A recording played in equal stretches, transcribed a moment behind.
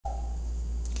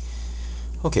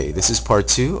Okay, this is part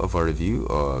 2 of our review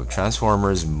of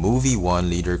Transformers Movie 1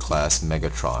 Leader Class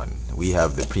Megatron. We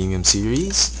have the Premium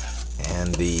Series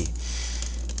and the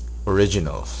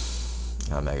original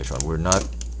Megatron.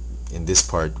 In this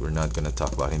part, we're not going to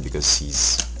talk about him because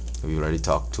we already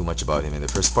talked too much about him in the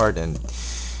first part, and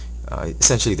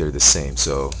essentially they're the same.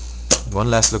 So, one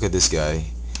last look at this guy.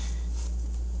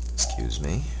 Excuse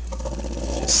me.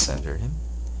 Just center him.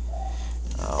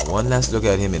 One last look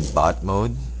at him in bot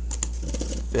mode.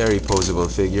 Very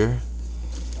posable figure.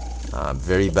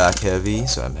 Very back heavy,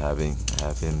 so have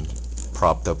him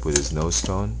propped up with his nose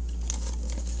cone.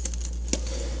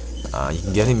 You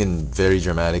can get him in very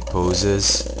dramatic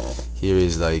poses. Here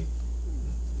is like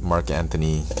Mark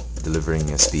Antony delivering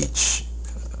a speech,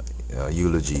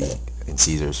 eulogy in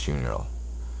Caesar's funeral.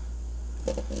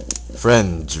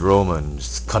 Friends,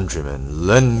 Romans, countrymen,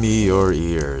 lend me your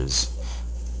ears.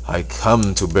 I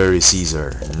come to bury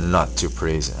Caesar, not to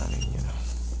praise him.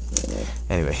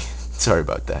 Anyway, sorry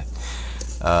about that.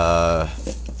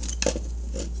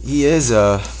 He is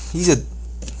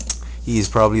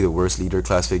probably the worst leader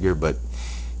class figure, but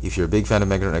if you're a big fan of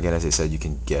Megatron, again, as I said, you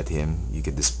can get him.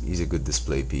 He's a good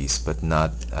display piece, but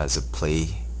not as a play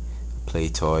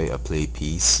toy, a play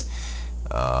piece.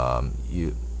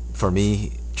 For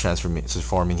me,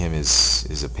 transforming him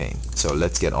is a pain. So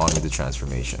let's get on with the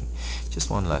transformation. Just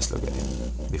one last look at him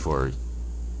before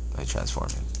I transform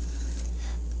him.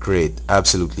 Great,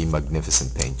 absolutely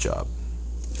magnificent paint job.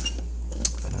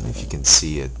 I don't know if you can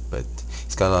see it, but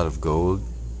it's got a lot of gold,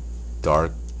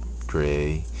 dark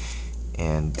gray,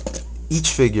 and each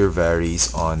figure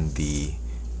varies on the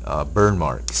burn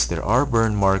marks. There are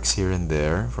burn marks here and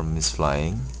there from his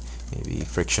flying, maybe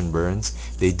friction burns.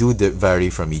 They do vary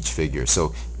from each figure.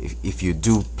 So if you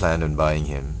do plan on buying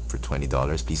him for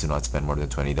 $20, please do not spend more than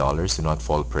 $20. Do not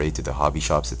fall prey to the hobby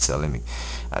shops that sell him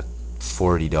at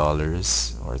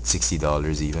 $40 or at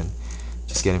 $60 even.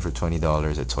 Just get him for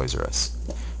 $20 at Toys R Us.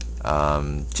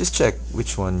 Just check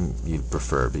which one you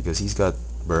prefer, because he's got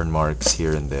burn marks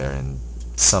here and there, and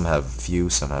some have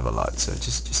few, some have a lot. So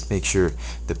just make sure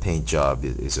the paint job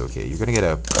is okay. You're gonna get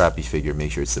a crappy figure,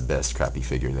 make sure it's the best crappy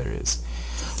figure there is.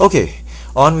 Okay,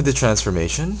 on with the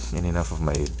transformation, and enough of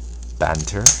my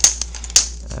banter.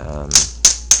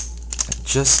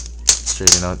 Just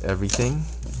straighten out everything,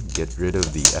 get rid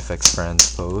of the FX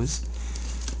transpose.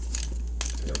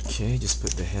 Okay, just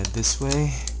put the head this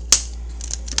way.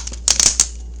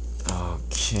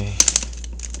 Okay,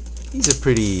 he's a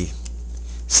pretty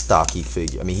stocky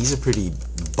figure. I mean, he's a pretty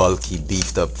bulky,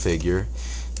 beefed up figure,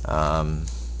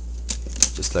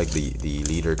 just like the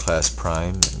leader class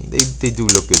Prime. I mean, they do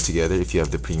look good together if you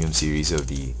have the premium series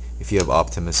if you have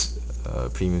Optimus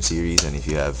premium series, and if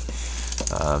you have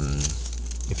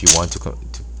if you want to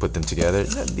put them together,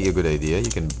 that'd be a good idea. You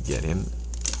can get him,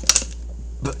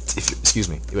 but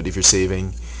if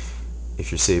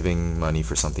you're saving money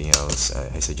for something else,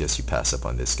 I suggest you pass up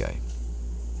on this guy.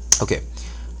 Okay,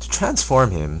 to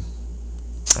transform him,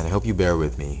 and I hope you bear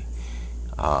with me,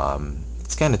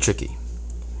 it's kind of tricky.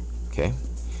 Okay,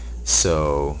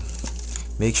 so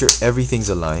make sure everything's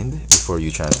aligned before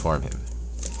you transform him.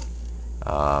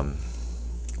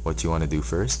 What you want to do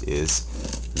first is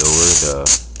lower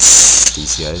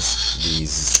these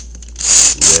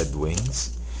red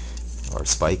wings or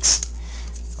spikes,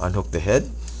 unhook the head,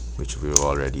 which we've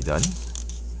already done,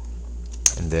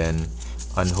 and then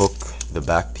unhook the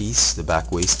back piece, the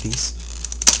back waist piece,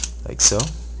 like so.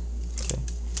 Okay,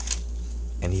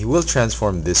 and he will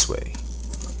transform this way.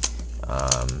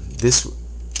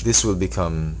 This will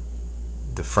become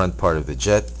the front part of the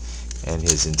jet, and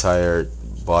his entire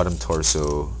bottom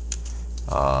torso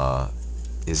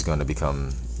is going to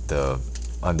become the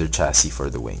under chassis for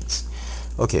the wings.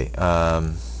 Okay,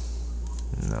 no,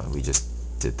 we just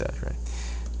did that, right?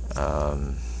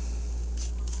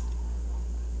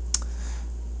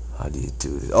 How do you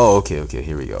do this? Oh, okay,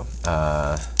 here we go.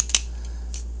 Oh,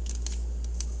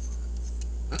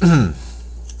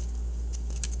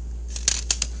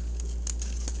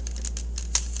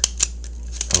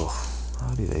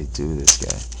 how did I do this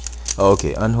guy? Oh,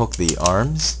 okay, unhook the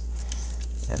arms,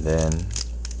 and then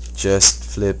just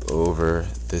flip over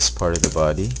this part of the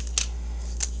body.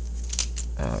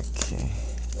 Okay,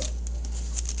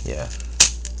 yeah,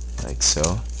 like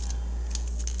so.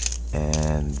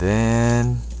 And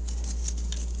then,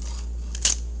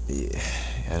 yeah,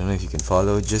 I don't know if you can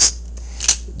follow, just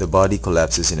the body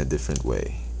collapses in a different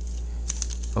way.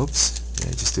 Oops, did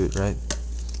I just do it right?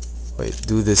 Wait,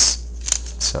 do this,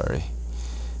 sorry,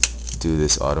 do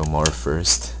this automorph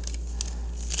first,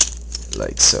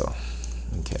 like so.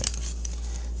 Okay,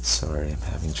 sorry, I'm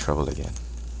having trouble again.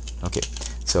 Okay,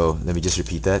 so let me just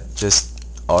repeat that. Just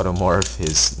automorph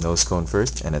his nose cone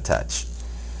first and attach.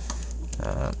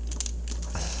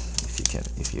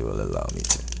 If you will allow me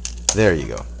to. There you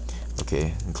go.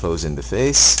 Okay, and close in the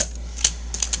face.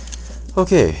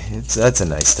 Okay, that's a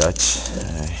nice touch.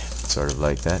 I sort of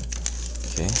like that.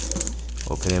 Okay,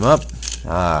 open him up.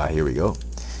 Here we go.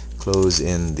 Close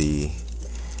in the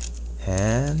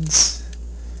hands.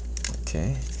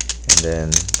 Okay, and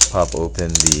then pop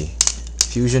open the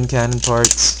fusion cannon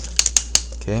parts.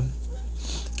 Okay,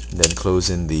 and then close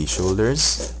in the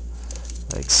shoulders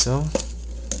like so.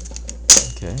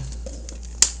 Okay.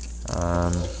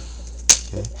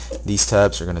 Okay. These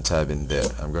tabs are going to tab in there.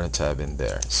 I'm going to tab in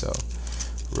there. So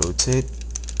rotate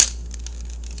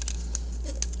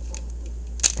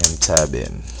and tab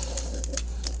in.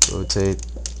 Rotate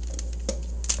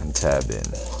and tab in.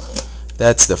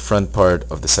 That's the front part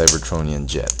of the Cybertronian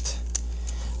jet.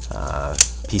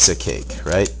 Piece of cake,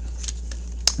 right?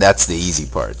 That's the easy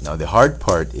part. Now the hard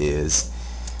part is,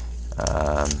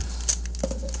 let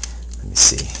me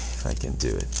see if I can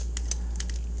do it.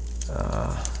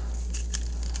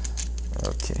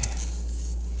 Okay.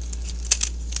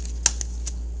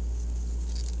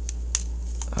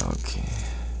 Okay.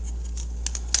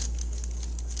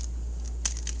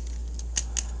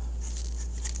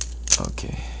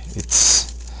 Okay.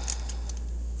 It's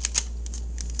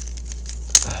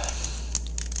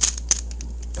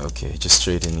okay, just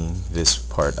straightening this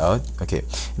part out. Okay.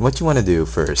 And what you want to do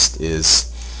first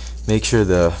is make sure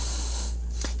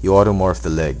you automorph the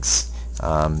legs.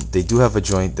 They do have a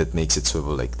joint that makes it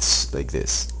swivel like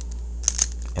this,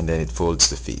 and then it folds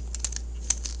the feet.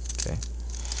 Okay,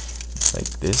 like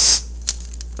this.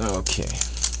 Okay,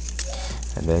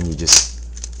 and then you just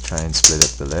try and split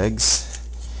up the legs,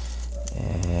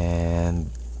 and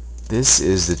this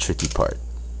is the tricky part.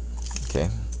 Okay,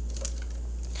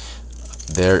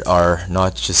 there are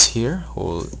notches here,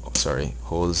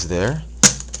 holes there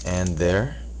and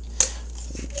there,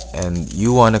 and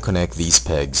you want to connect these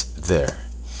pegs there.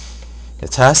 The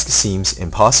task seems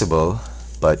impossible,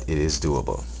 but it is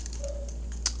doable.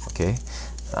 Okay,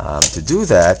 to do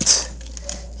that,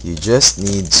 you just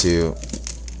need to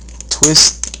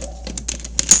twist.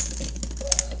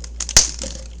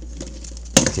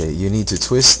 Okay, you need to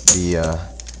twist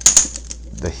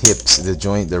the hips,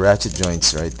 the ratchet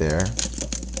joints right there,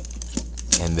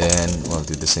 and then we'll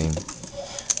do the same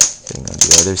thing on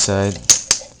the other side.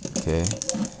 Okay,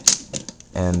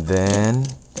 and then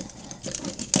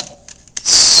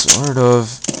sort of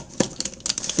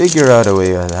figure out a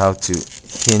way on how to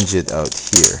hinge it out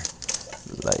here,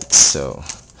 like so.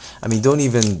 I mean, don't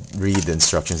even read the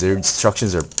instructions. The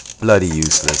instructions are bloody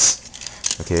useless.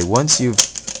 Okay, once you've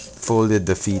folded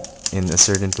the feet in a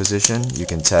certain position, you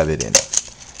can tab it in.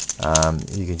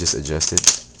 You can just adjust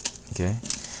it. Okay,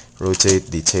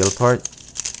 rotate the tail part.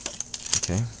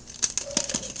 Okay.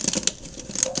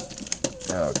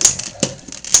 Okay.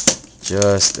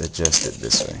 Just adjust it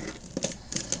this way.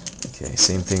 Okay,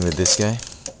 same thing with this guy.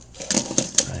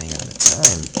 Running out of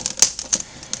time.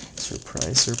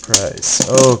 Surprise, surprise.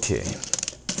 Okay.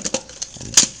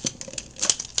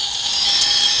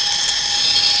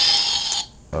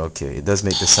 Okay, it does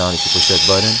make the sound if you push that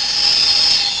button.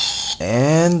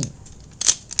 And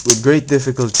with great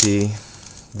difficulty,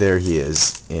 there he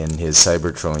is in his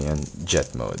Cybertronian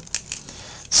jet mode.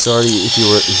 Sorry if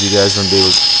you guys weren't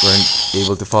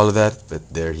able to follow that, but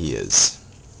there he is.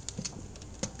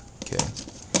 Okay,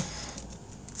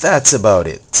 that's about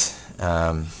it.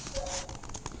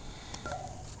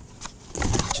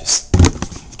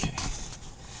 Okay.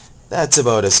 That's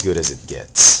about as good as it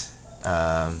gets.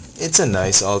 It's a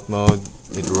nice alt mode.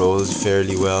 It rolls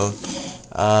fairly well.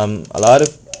 A lot of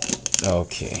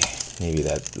okay, maybe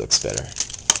that looks better.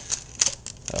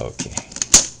 Okay.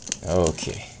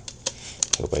 Okay.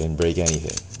 Hope I didn't break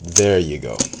anything. There you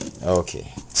go.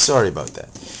 Okay. Sorry about that.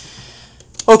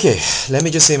 Okay, let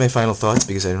me just say my final thoughts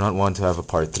because I do not want to have a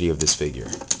part 3 of this figure.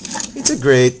 It's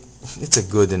a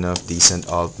good enough, decent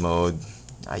alt mode.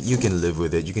 You can live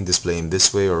with it. You can display him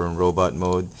this way or in robot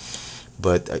mode.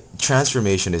 But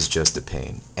transformation is just a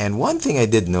pain. And one thing I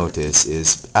did notice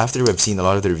is after I've seen a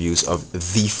lot of the reviews of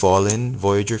the Fallen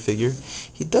Voyager figure,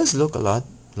 he does look a lot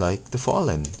like the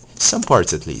Fallen. Some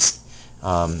parts at least.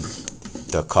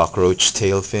 The cockroach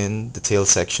tail fin, the tail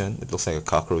section, it looks like a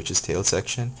cockroach's tail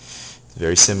section. It's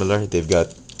very similar. They've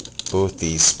got both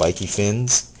these spiky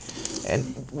fins.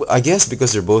 And I guess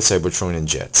because they're both Cybertronian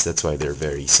jets, that's why they're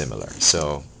very similar.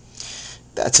 So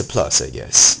that's a plus, I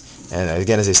guess. And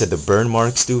again, as I said, the burn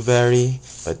marks do vary,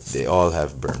 but they all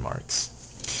have burn marks.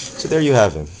 So there you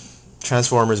have him.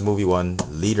 Transformers Movie 1,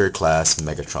 Leader Class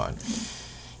Megatron.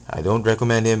 I don't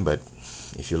recommend him, but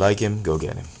if you like him, go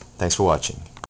get him. Thanks for watching.